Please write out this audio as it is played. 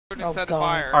inside the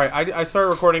fire. All right, I started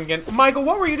recording again. Michael,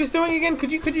 what were you just doing again?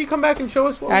 Could you come back and show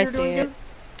us what you were doing again?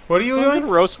 What are you doing? I'm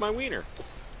gonna roast my wiener.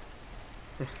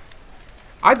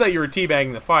 I thought you were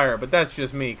teabagging the fire, but that's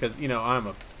just me, because, you know, I'm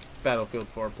a Battlefield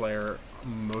 4 player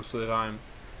most of the time.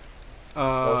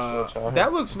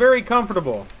 That looks very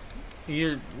comfortable.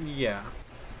 Yeah.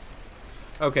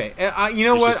 Okay, you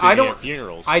know what?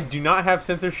 I do not have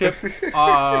censorship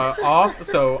off,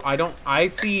 so I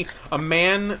see a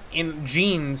man in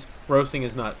jeans roasting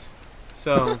his nuts.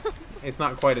 So, it's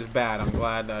not quite as bad. I'm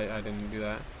glad I didn't do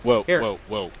that. Whoa,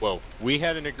 whoa. We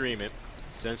had an agreement.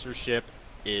 Censorship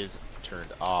is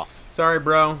turned off. Sorry,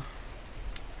 bro.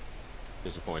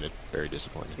 Disappointed. Very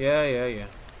disappointed. Yeah.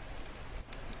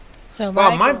 So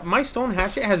wow, my stone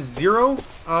hatchet has 0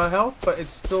 health, but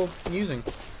it's still using.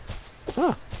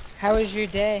 Huh. How was your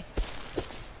day?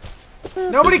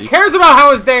 Nobody cares about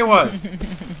how his day was.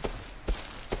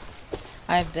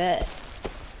 I bet.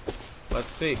 Let's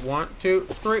see. 1, 2,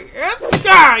 3.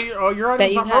 Oh, your item's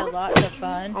Bet you not had broken? lots of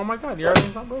fun. Oh my god, your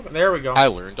item's not broken. There we go. I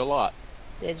learned a lot.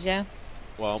 Did ya?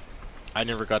 Well, I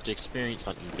never got to experience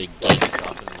hunting big game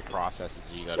stuff and the processes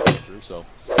you gotta go through, so...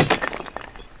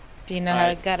 Do you know how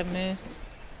to gut a moose?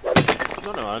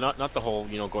 No, not the whole,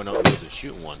 you know, going out in the woods and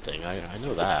shooting one thing. I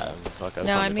know that. Fuck, I've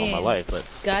done it all my life, but...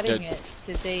 gutting it.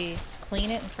 Did they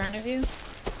clean it in front of you?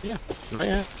 Yeah. Oh,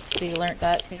 yeah. So you learnt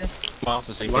that too? Well, it's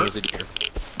the same thing as a deer.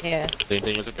 Yeah. Same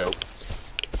thing as a goat.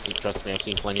 And trust me, I've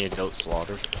seen plenty of goats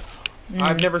slaughtered.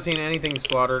 I've never seen anything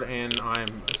slaughtered, and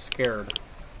I'm scared.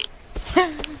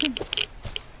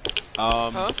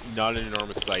 Not an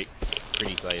enormous sight.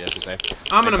 Pretty sight, I have to say.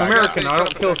 I'm an American, I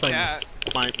don't kill things.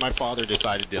 My father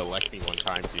decided to elect me one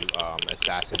time to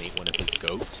assassinate one of his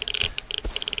goats.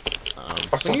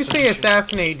 When you say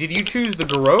assassinate, did you choose the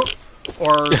garrote?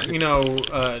 Or, you know,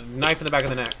 knife in the back of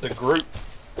the neck? The Groot.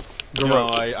 No,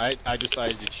 I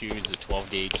decided to choose a 12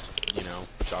 gauge, you know,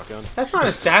 shotgun. That's not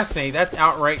assassinate, that's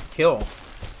outright kill.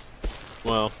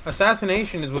 Well,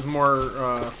 assassination is with more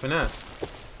finesse.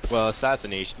 Well,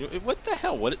 assassination. What the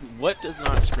hell? What does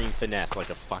not scream finesse like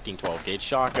a fucking 12 gauge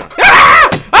shotgun?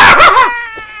 I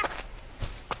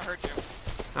heard you.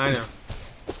 I know.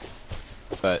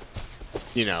 But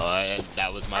you know,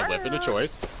 that was my weapon of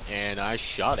choice, and I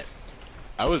shot it.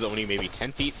 I was only maybe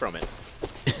 10 feet from it.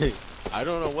 I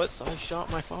don't know what size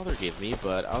shot my father gave me,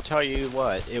 but I'll tell you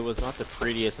what, it was not the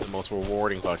prettiest and most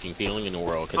rewarding fucking feeling in the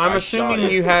world. I'm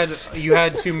assuming you had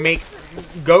to make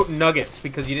goat nuggets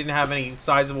because you didn't have any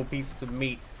sizable pieces of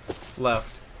meat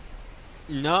left.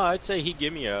 No, I'd say he'd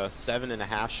give me a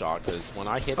 7.5 shot because when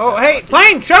I hit. Oh, hey,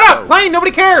 plane! Shut up, plane!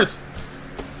 Nobody cares.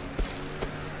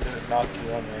 Did it knock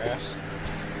you on your ass?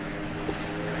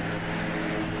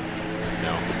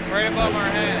 No. Right above our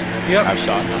head. Yep. I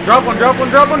shot him. Drop one, drop one,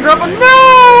 drop one, drop one.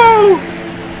 No!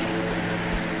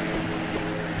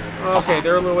 Okay,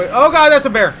 they're a little way. Oh god, that's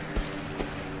a bear.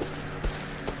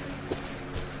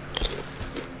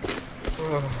 I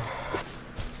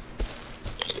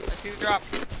see the drop.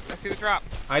 I see the drop.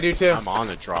 I do too. I'm on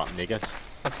the drop, niggas.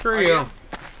 Screw you.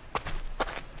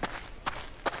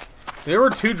 There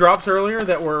were 2 drops earlier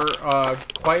that were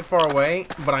quite far away,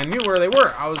 but I knew where they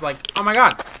were. I was like, oh my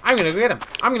god, I'm gonna get him.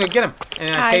 I'm gonna get him. And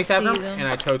then I chased after him, and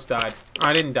I totes died.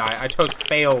 I didn't die. I totes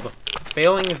failed.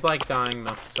 Failing is like dying,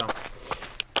 though. So,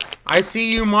 I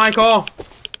see you, Michael.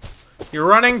 You're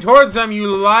running towards them, you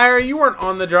liar. You weren't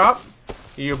on the drop.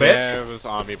 You bitch. Yeah, it was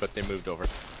on me, but they moved over.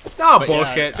 Oh, but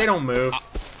bullshit. yeah, they don't move.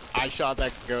 I shot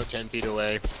that goat 10 feet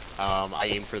away. I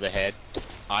aimed for the head.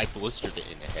 I blistered it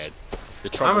in the head. The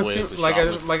trouble is, like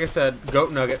I said,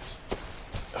 goat nuggets.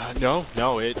 No,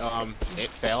 it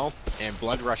fell and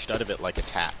blood rushed out of it like a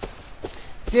tap.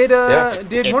 Did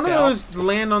one of those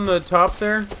land on the top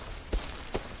there?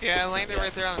 Yeah, it landed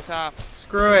right there on the top.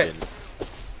 Screw it.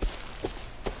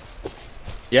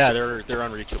 Yeah, they're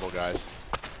unreachable, guys.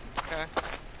 Okay.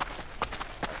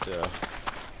 But,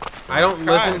 I don't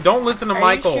listen. Don't listen to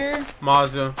Michael. You sure?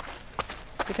 Mazu.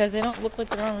 Because they don't look like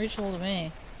they're unreachable to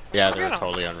me. yeah, they're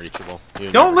totally unreachable.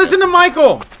 Don't listen to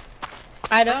Michael.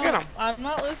 I don't. I'm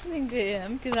not listening to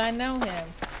him because I know him.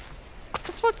 What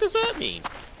the fuck does that mean?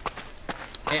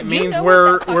 It means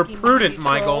we're prudent,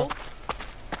 Michael.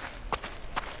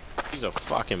 She's a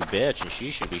fucking bitch, and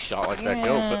she should be shot like that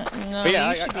goat. No, but yeah,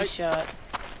 you should be shot.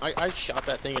 I shot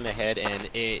that thing in the head, and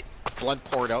blood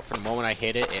poured out from the moment I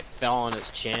hit it. It fell on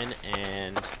its chin,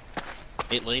 and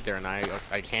it laid there. And I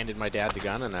handed my dad the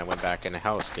gun, and I went back in the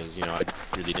house because you know I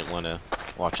really didn't want to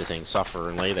watch the thing suffer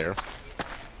and lay there.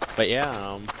 But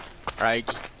yeah, my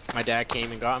dad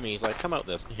came and got me. He's like, "Come out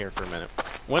here for a minute."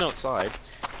 Went outside,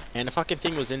 and the fucking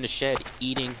thing was in the shed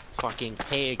eating fucking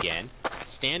hay again.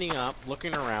 standing up,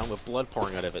 looking around with blood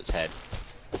pouring out of its head.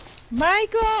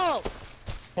 Michael!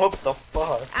 What the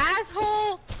fuck?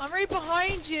 Asshole! I'm right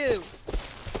behind you!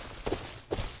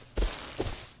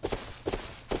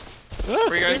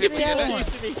 Were you guys Where's able the to other get one? it?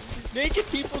 Chasing me. Naked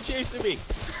people chasing me.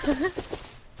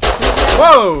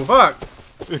 Whoa, fuck.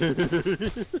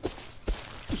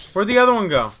 Where'd the other one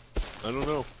go? I don't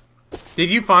know. Did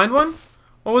you find one?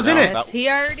 What was in No, it? Yes, he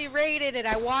already rated it.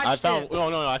 I watched I found. it.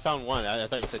 No, I found one. I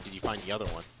thought you said, did you find the other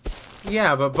one?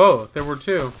 Yeah, but both. There were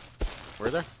two.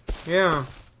 Were there? Yeah.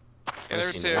 Yeah,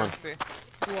 there's seen two. one.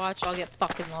 Watch, I'll get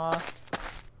fucking lost.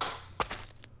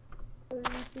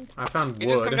 I found You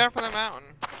just come wood. down from the mountain.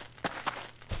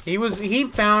 He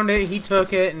found it, he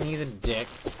took it, and he's a dick.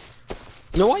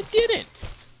 No, I didn't.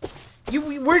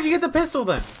 Where'd you get the pistol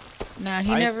then? Nah,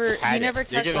 he I never had it.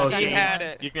 touched You can- the He second had one.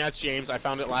 it. You can ask James. I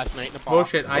found it last night in a box.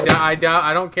 Bullshit. I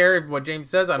don't care what James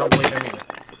says. I don't believe him either.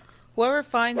 Whoever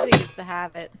finds it gets to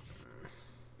have it.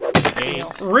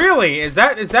 James. Really? Is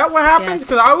that what happens? Yes.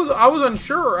 Because I was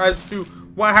unsure as to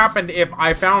what happened if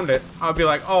I found it. I'd be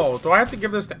like, oh, do I have to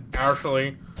give this to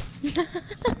Ashley?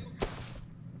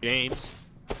 James.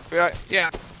 Yeah,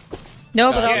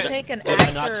 No, but Yeah. I'll take an Did axe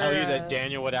I not or tell you a- that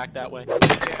Daniel would act that way?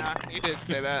 yeah, you did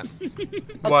say that.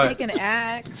 I'll What? take an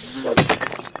axe.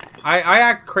 I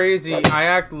act crazy, I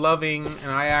act loving,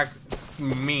 and I act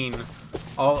mean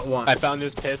all at once. I found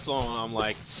this pistol and I'm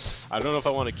like, I don't know if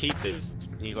I want to keep this.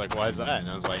 And he's like, why is that? And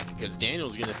I was like, because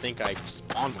Daniel's gonna think I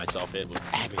spawned myself it with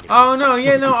admin. Oh no,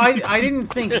 yeah, no, I didn't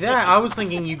think that. I was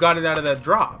thinking you got it out of that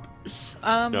drop.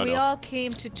 No, We no. all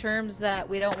came to terms that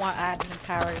we don't want admin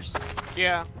powers.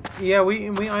 Yeah. Yeah,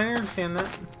 I understand that.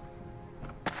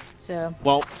 So,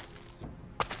 Well,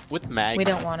 with Mag, we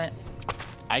don't want it.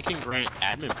 I can grant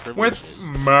admin With privileges.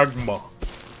 magma,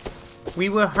 we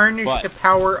will harness But- the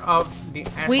power of the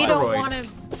asteroid. We don't want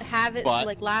to have it But-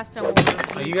 like last time. When we were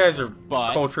Oh, you guys are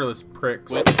But- cultureless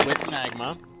pricks. With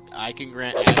Magma, I can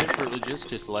grant admin privileges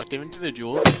to selective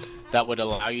individuals that would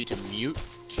allow you to mute,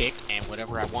 kick, and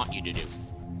whatever I want you to do.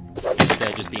 Instead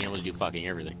of just being able to do fucking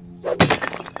everything.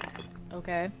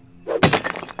 Okay.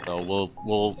 So we'll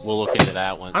look into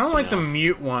that one. I don't like the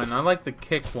mute one. I like the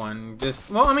kick one.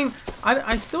 Well, I mean,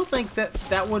 I still think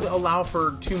that would allow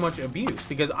for too much abuse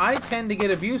because I tend to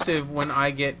get abusive when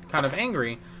I get kind of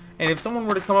angry. And if someone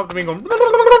were to come up to me and go,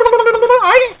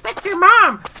 I respect your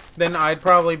mom, then I'd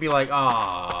probably be like,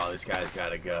 oh, this guy's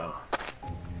gotta go.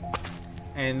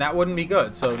 And that wouldn't be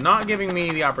good. So not giving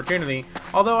me the opportunity,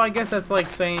 although I guess that's like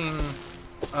saying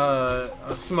a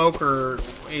smoker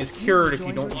is cured if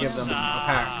you don't give them a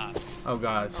pack. Oh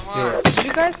god, Stuart. Did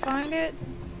you guys find it?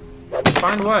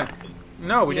 Find what?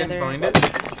 No, we The didn't other- find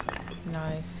it.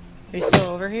 Nice. Are you still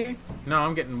over here? No,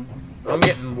 I'm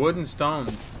getting wood and stone.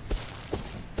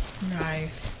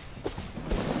 Nice.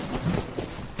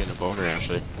 Getting a boner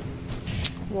actually.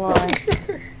 Why?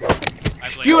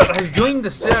 Stuart has joined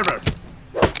the server.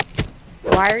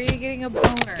 Why are you getting a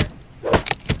boner?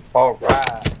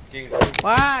 Alright.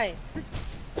 Why?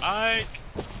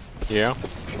 Yeah.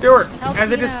 Stuart, Tell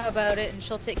as a Tina about it and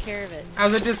she'll take care of it.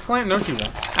 disclaimer, no, she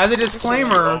won't. As a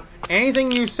disclaimer,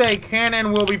 anything you say can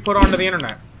and will be put onto the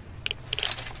internet.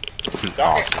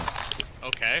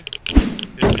 Okay.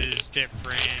 This is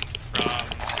different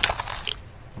from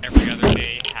every other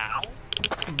day. How?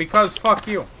 Because fuck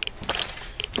you.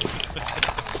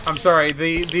 I'm sorry.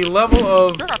 The level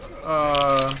of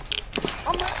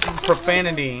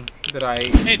profanity that I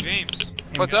Hey, James.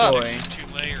 What's up? employ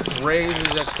 2 layers. raises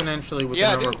exponentially with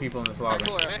Yeah, the number dude. of people in this lobby.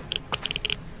 Cool, right?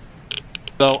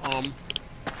 So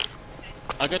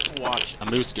I got to watch a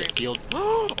moose get killed.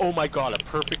 Oh my god, a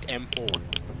perfect M4.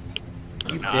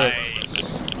 You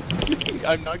bitch. Nice.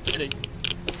 I'm not kidding.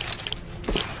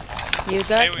 You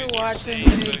got Anyways, to you're watch saying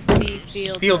him moose good. be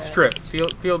field Strip. dressed.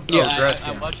 Field Yeah, dress.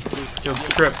 I Yeah. watched a moose Field get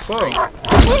strip.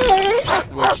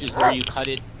 Whoa. which is where you cut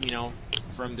it, you know,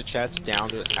 from the chest down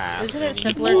to its ass. Isn't it and you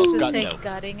simpler pull just its to say guts out.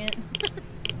 gutting it?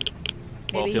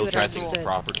 Well, Maybe he field would have dressing is the understood.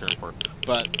 proper term for it.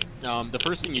 But the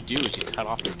first thing you do is you cut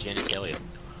off their genitalia.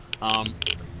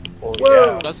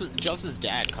 Whoa. Justin's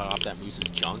dad cut off that moose's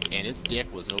junk, and its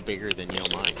dick was no bigger than, you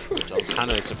know, mine, which I was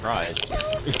kind of surprised.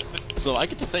 So I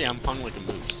get to say I'm hung like a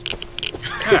moose.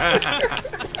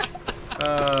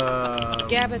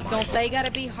 Yeah, but don't they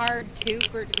gotta be hard too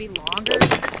for it to be longer?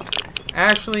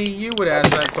 Ashley, you would ask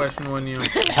that question, wouldn't you?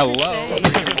 Hello, saying.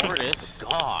 rigor mortis.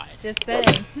 God. Just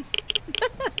saying.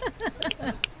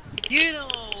 You know.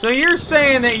 So you're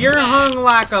saying that you're hung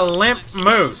like a limp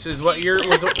moose, is what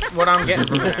what I'm getting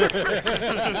from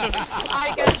that.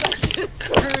 I guess I just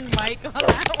burned Mike on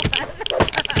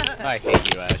that one. I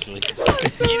hate you, Ashley.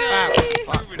 You know,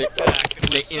 Ah, proven fact.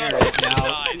 the internet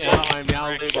now. I'm now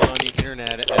labeled on the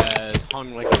internet as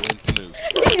hung like a limp moose.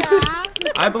 Yeah.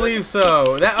 I believe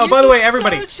so. That. Oh, by the way,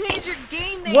 everybody. Change your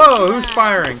game name Whoa, to who's that.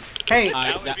 firing? Hey, I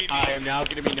am now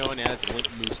going to be known as Limp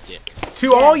Moose Dick.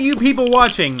 to all you people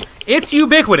watching, it's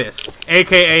ubiquitous,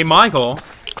 aka Michael,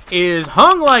 is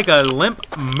hung like a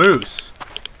limp moose.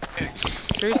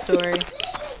 True story.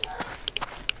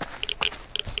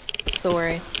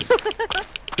 Sorry.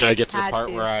 Can I get to the Had part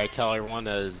to. where I tell everyone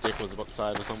that his dick was about the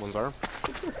size of someone's arm?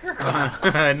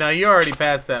 No, you already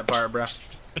passed that part, bro.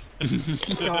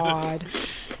 God.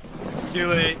 Too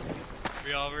late.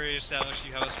 We already established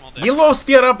you have a small dick. You lost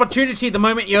your opportunity the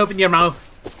moment you opened your mouth.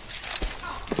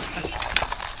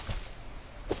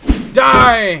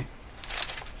 Die!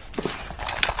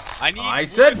 I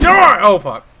said die! Oh,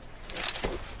 fuck.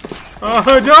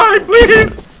 Die,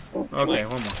 please! Okay, one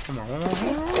more.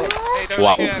 Hey, don't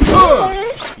Wow. shoot at me.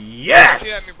 Oh, yes! Don't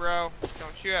shoot at me, bro.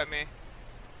 Don't shoot at me.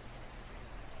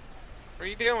 What are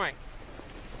you doing?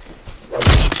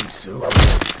 So,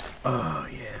 oh,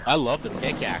 yeah. I love the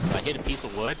pickaxe. I hit a piece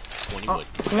of wood, 20 wood.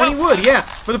 20 wood, yeah.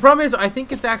 But the problem is, I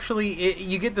think it's actually,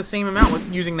 you get the same amount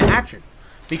with using the hatchet.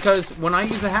 Because when I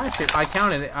use the hatchet, I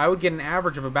counted it, I would get an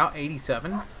average of about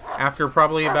 87 after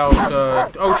probably about,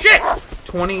 oh shit!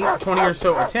 20 or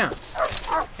so attempts.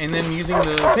 And then using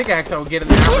the pickaxe, I would get an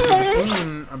average of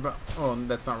between about, oh,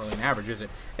 that's not really an average, is it?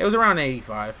 It was around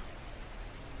 85.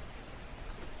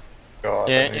 God,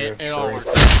 Yeah, I need it a all drink. works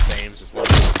out the same, just one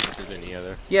quicker than the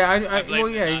other. Yeah, I blame well,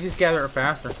 yeah, the you just gather it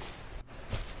faster.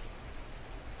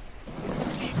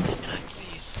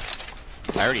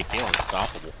 I already feel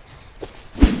unstoppable.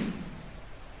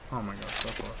 Oh my god, so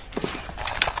close.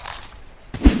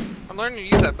 I'm learning to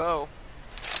use that bow.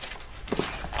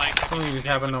 Something just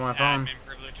happened on my phone. Admin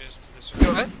privileges to the Do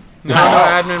server. it. No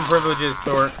admin privileges,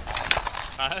 Stuart.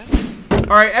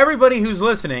 Alright, everybody who's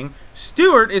listening,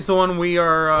 Stuart is the one we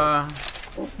were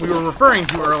referring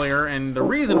to earlier, and the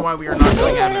reason why we are not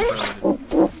doing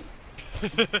admin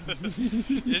privileges.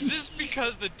 Is this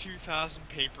because the 2000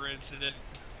 paper incident?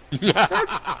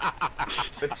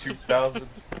 The 2000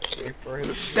 paper.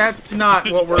 That's not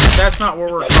what we're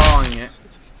calling it.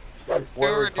 What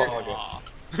are we Dude, calling it?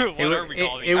 What are we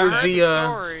calling it I was heard the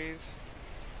stories.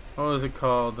 what was it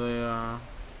called? The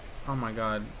oh my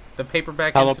god, the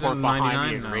paperback incident Teleport in behind me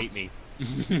 '99. and rape me.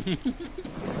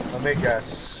 Let me guess.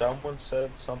 Someone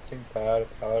said something bad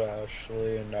about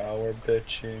Ashley, and now we're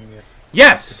bitching.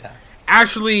 Yes,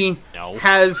 Ashley No.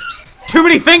 has too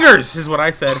many fingers, is what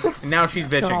I said, and now she's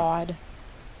bitching. God.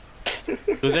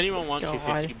 Does anyone want God.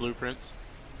 250 blueprints?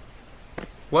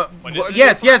 What? What is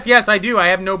it? Yes, I do. I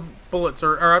have no bullets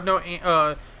or I have no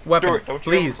weapon. Stuart, don't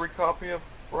you have a Please. free copy of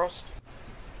Rust?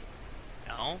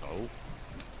 No. Oh.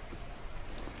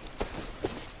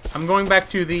 I'm going back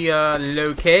to the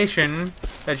location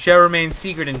that shall remain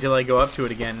secret until I go up to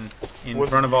it again in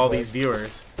What's front of the all name? these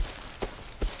viewers.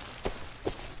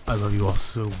 I love you all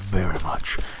so very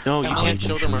much. No, you I'll can't even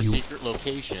show them show our you secret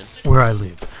location. where I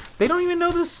live. They don't even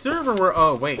know the server where.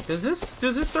 Oh wait, does this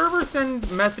server send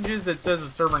messages that says a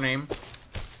server name?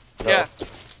 No.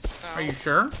 Yes. Are you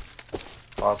sure?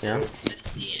 Possibly.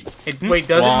 Wait,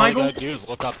 does it, All Michael? you gotta do is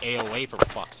look up AOA for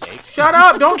fuck's sake. Shut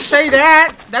up! Don't say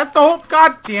that. That's the whole.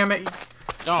 God damn it.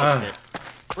 No, shit.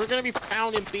 We're gonna be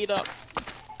found and beat up.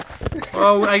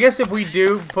 Well, I guess if we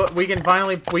do, we can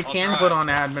finally I'll can try. put on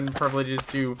admin privileges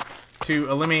to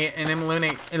eliminate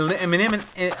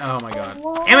oh my god,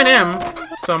 Eminem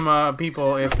some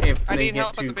people if I they need get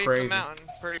help at too the base crazy. of the mountain.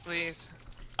 Pretty please.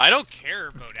 I don't care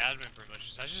about admin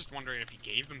privileges. I was just wondering if he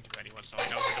gave them to anyone, so I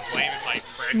know who to blame if I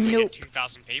correctly Nope. get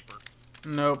 2000 paper.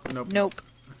 Nope. Nope.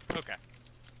 Okay.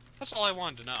 That's all I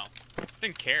wanted to know.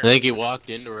 Didn't care. I think he walked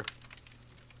into her.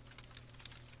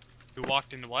 Who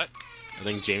walked into what? I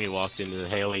think Jamie walked into the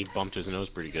hail. He bumped his nose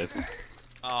pretty good.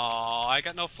 Oh, I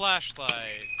got no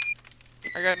flashlight.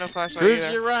 I got no flashlight Proves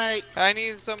either. you're right. I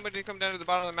need somebody to come down to the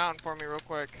bottom of the mountain for me real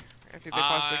quick, if they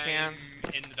possibly can. I'm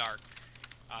in the dark.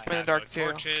 I in the have dark, no too.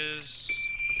 torches.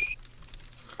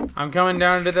 I'm coming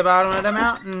down to the bottom of the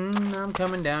mountain. I'm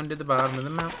coming down to the bottom of the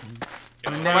mountain.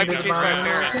 Coming I down might to be the cheese bottom.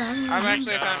 right there. I've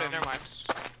actually found it. Never mind.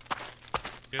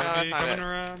 Gonna No, that's be not coming it.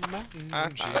 around the mountain.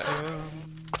 That's when not she it. comes.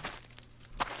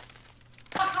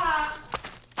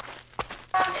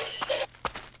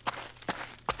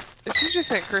 Did she just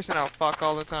say cursing out fuck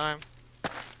all the time?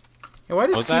 Yeah, why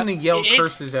does What's that? Tina yell If-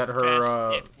 curses at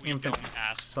her If we infant don't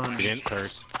ask. son? She didn't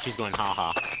curse. She's going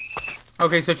haha.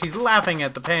 Okay, so she's laughing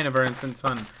at the pain of her infant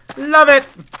son. Love it!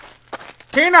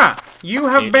 Tina, you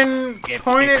have If- been If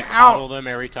pointed you coddle out. them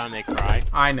every time they cry,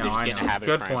 I they know, just I get in a know. habit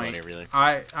Good of crying point. about everything.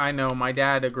 I know. My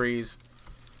dad agrees.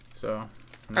 So,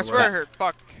 I swear I heard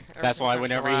fuck. That's why every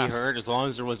time whenever she he laughs. heard, as long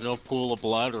as there was no pool of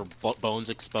blood or bones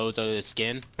exposed out of his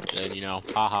skin, then, you know,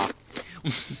 haha.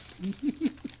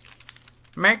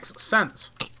 Makes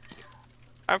sense.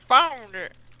 I found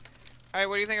it. Hey,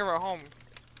 what do you think of our home?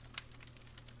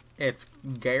 It's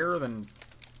gayer than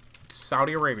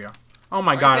Saudi Arabia. Oh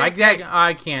my Why god, is it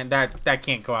I can't, that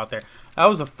can't go out there. That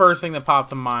was the first thing that popped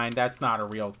to mind. That's not a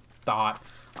real thought.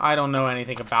 I don't know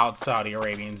anything about Saudi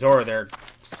Arabians or their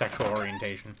sexual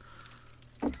orientation.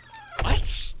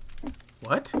 What?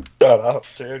 What? Shut up,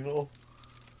 Daniel.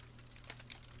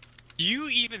 Do you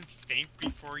even think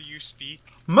before you speak?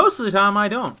 Most of the time, I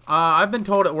don't. I've been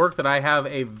told at work that I have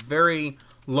a very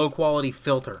low-quality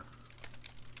filter.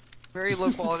 Very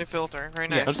low quality filter. Very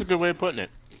nice. Yes. That's a good way of putting it.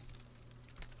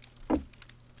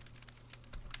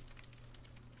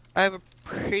 I have a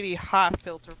pretty high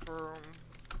filter for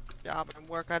job and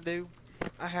work I do.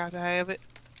 I have to have it.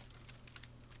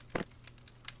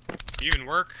 Do you even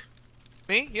work?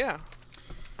 Me? Yeah.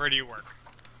 Where do you work?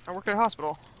 I work at a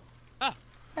hospital.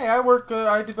 Hey,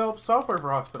 I develop software for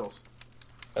hospitals.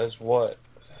 As what?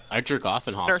 I jerk off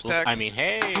in hospitals. tech. I mean,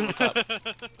 hey, what's up?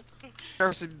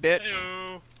 Nurse's bitch.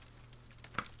 Hello.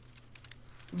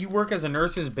 You work as a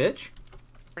nurse's bitch?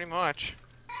 Pretty much.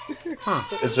 Huh.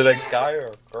 Is it a guy or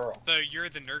a girl? So you're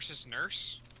the nurse's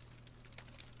nurse?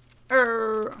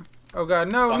 Oh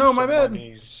god, no, Fuck no, my someone,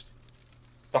 bed.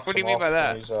 fuck What do you someone mean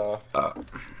by when that?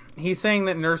 He's saying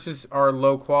that nurses are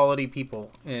low-quality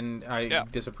people, and I Yeah.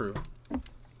 disapprove.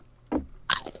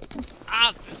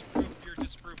 Ah, disapprove your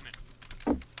disapprovement.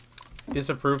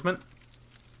 Disapprovement?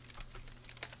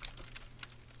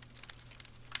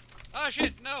 Ah,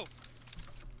 shit, no!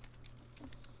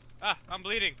 Ah, I'm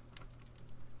bleeding.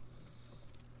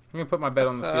 I'm gonna put my bed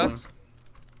on the ceiling. Sucks.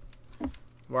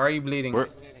 Why are you bleeding?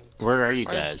 Where are you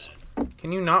guys?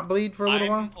 Can you not bleed for a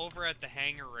little I'm while? over at the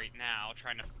hangar right now,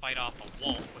 trying to fight off a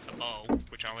wolf with a bow,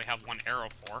 which I only have one arrow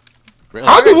for. Really?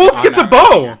 How'd the wolf I'm get the not-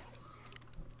 bow?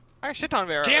 I got a shit ton of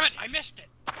arrows. Damn it, I missed it!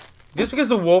 Just because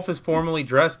the wolf is formally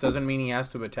dressed doesn't mean he has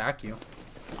to attack you.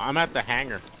 I'm at the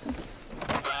hangar.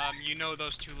 You know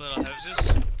those two little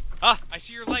houses? Ah, I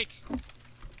see your light!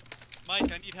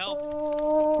 Mike, I need help.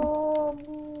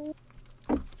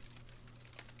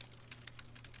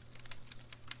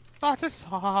 Not a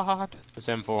sod. This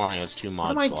M4 only has 2 What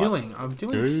mods. am I slots. doing? I'm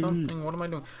doing Dude. something. What am I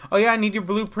doing? Oh yeah, I need your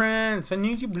blueprints. I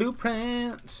need your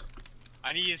blueprints.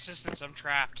 I need assistance, I'm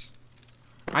trapped.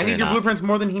 I need You're your not. blueprints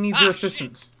more than he needs Ah, your shit.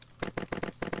 assistance.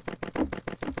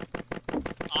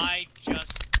 I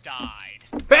just died.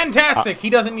 Fantastic! He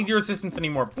doesn't need your assistance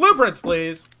anymore. Blueprints,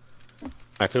 please.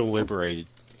 I feel liberated.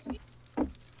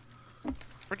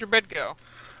 Where'd your bed go?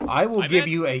 I will My give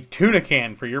bed? you a tuna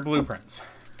can for your blueprints.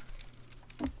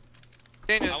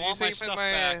 Daniel, I did you want say my you put stuff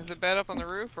back. the bed up on the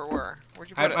roof, or where? Where'd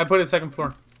you put it? I put it second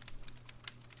floor.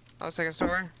 Oh, second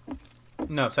story?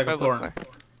 No, second What it floor. looks like.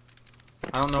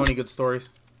 I don't know any good stories.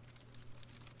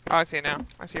 Oh, I see it now.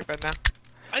 I see your bed now.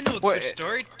 I know a What- good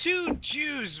story. 2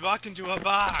 Jews walk into a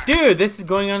bar. Dude, this is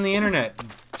going on the internet.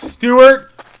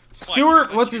 Stuart,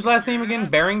 What, what's his last name you- again?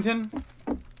 Barrington?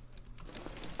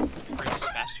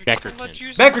 Racist bastard. Beckerton. Let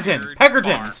Jews Beckerton. enter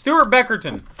Peckerton. bar. Stuart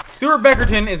Beckerton. Stuart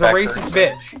Beckerton is a racist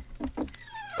bitch.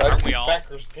 That's we all?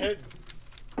 Becker's kid.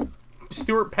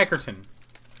 Stuart Peckerton.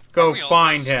 Go we all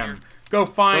find racist him. Go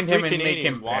find When him three and make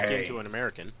Canadians him walk pay. into an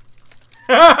American.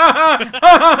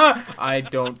 I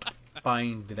don't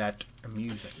find that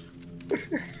amusing.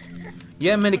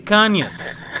 Yeah,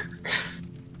 Americanians.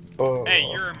 Oh, Hey,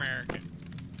 you're American.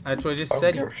 That's what I just I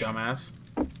said, don't you give a shit. dumbass.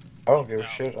 I don't give a No.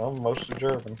 shit. I'm mostly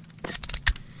German.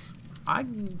 I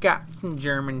got some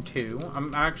German too.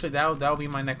 I'm actually that'll be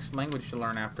my next language to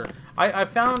learn after. I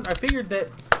figured that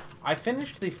I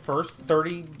finished the first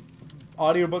 30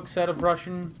 audiobook set of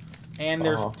Russian, and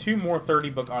there's 2 more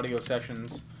 30-book audio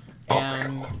sessions,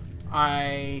 and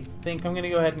I think I'm gonna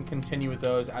go ahead and continue with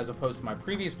those as opposed to my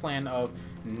previous plan of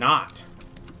not.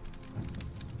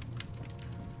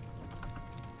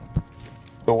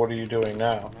 So what are you doing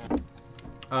now?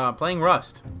 Playing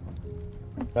Rust.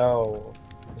 No,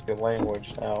 it's good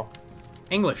language now.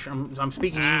 English. I'm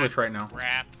speaking English right now.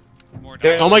 Rap. More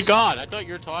Dude. Oh my god, I thought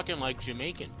you were talking like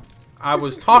Jamaican. I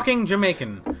was talking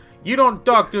Jamaican. You don't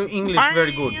talk to English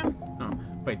very good. No,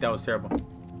 wait, that was terrible.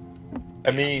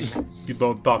 I mean, You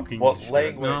don't talk English. what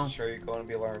very- language are you going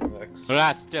to be learning next?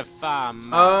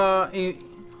 Rastafari.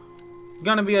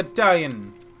 Gonna be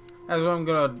Italian. That's what I'm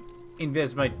gonna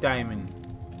invest my time in.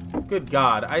 Good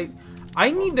God, I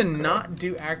need to not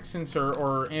do accents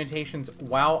or annotations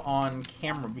while on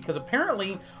camera because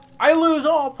apparently I lose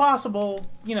all possible,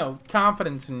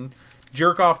 confidence and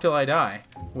jerk off till I die,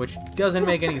 which doesn't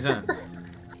make any sense.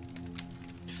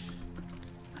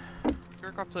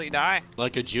 Jerk off till you die.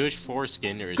 Like a Jewish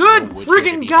foreskin, there is Good no wood here to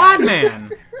friggin' be God, had.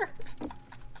 man!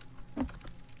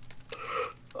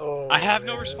 Oh, I have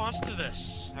no man. response to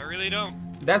this. I really don't.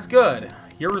 That's good.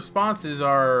 Your responses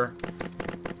are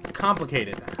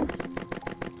complicated.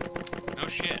 No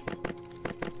shit.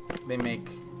 They make.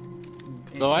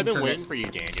 So I've been internet- waiting for you,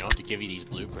 Daniel, to give you these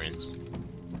blueprints.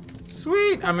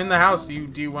 Sweet. I'm in the house. Do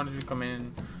you want to just come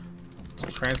in to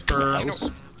transfer? House?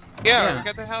 Yeah, Yeah. we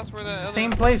got the house where the other...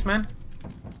 Same place, man.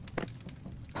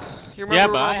 You remember Yeah,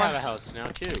 where but I all my- have a house now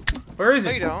too. Where is No,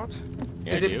 you it? don't.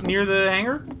 Yeah, Is I it do. near the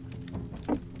hangar?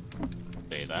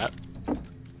 Say that.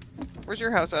 Where's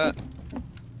your house at?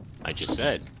 I just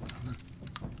said.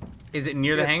 Is it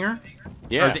near the Yeah. hangar? Or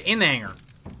Yeah. is it in the hangar?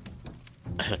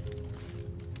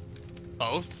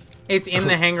 Both? It's in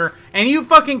the hangar. And you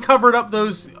fucking covered up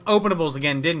those openables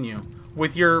again, didn't you?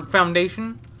 With your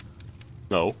foundation?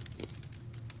 No.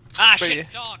 Ah, But shit, yeah.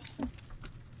 dog.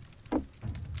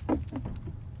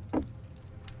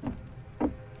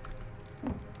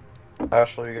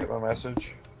 Ashley, you get my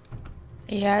message?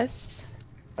 Yes.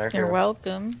 Thank You're you.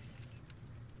 welcome.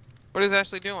 What is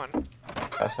Ashley doing?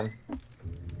 Nothing.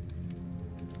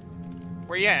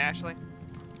 Where you at, Ashley?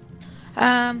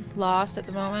 Lost at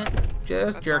the moment.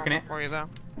 Just That's jerking it. normal for you, though.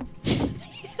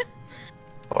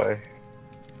 Boy.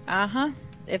 Uh-huh.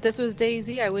 If this was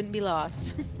DayZ, I wouldn't be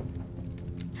lost.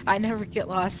 I never get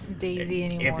lost in DayZ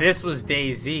anymore. If this was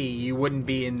DayZ, you wouldn't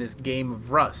be in this game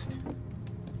of Rust.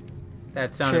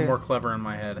 That sounded True. more clever in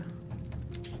my head.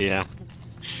 Yeah.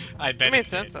 I bet It made it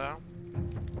sense, did. though.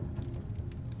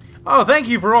 Oh, thank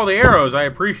you for all the arrows. I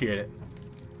appreciate it.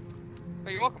 Oh,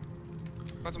 you're welcome.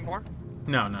 Want some more?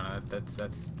 No, that's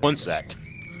 1 sec.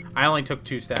 I only took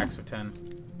 2 stacks of 10.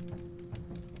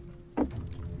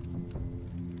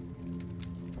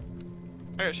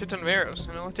 I got a shit ton of arrows.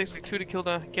 I know it takes like 2 to kill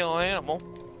an animal.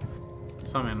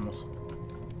 Some animals.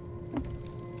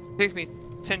 It takes me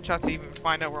 10 shots to even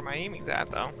find out where my aiming's at,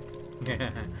 though.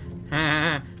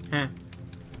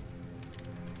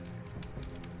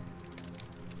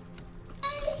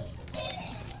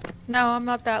 No, I'm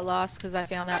not that lost because I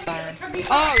found that fire.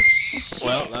 Oh, shit!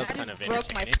 Well, that was I kind just of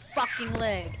broke my entertaining. fucking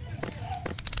leg.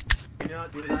 Can you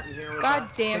not do that in here? God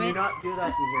damn Can you it. not do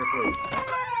that in here,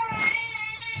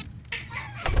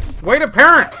 please? Wait a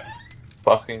parent!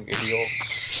 Fucking idiot.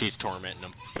 She's tormenting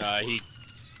him.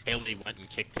 Haley went and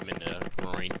kicked him in the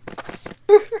groin.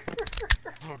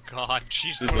 Oh god,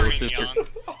 she's His little very sister. young.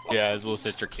 Yeah, his little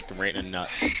sister kicked him right in the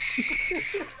nuts.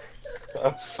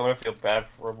 I'm gonna feel bad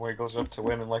for him when he goes up to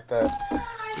women like that.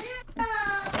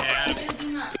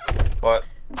 Yeah, But,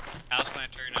 how's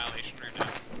planetary annihilation right now?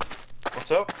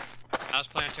 what's up? How's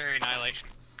planetary annihilation?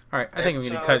 Alright, I think I'm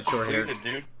gonna cut it short here.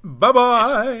 Dude.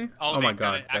 Bye-bye! Oh they my got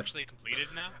god. it actually completed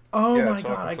now? Oh Yeah, my it's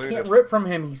all god, I completed. can't rip from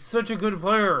him. He's such a good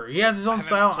player. He has his I own haven't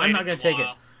style. I'm played not in gonna a take it.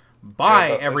 while. Bye,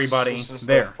 Yeah, but everybody. This is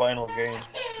There. the final game.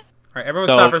 Alright, everyone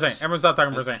So- stop for a second. Everyone stop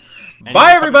talking for a second. Anyone Bye,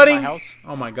 coming to everybody! my house?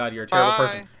 Oh my god, you're a terrible Bye.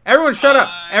 person. Everyone shut up!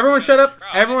 Bye. Everyone shut up! Bye.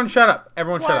 Everyone shut up!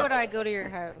 Everyone Why shut would up! I go to your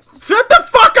house? Shut the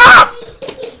fuck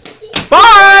up!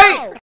 Bye!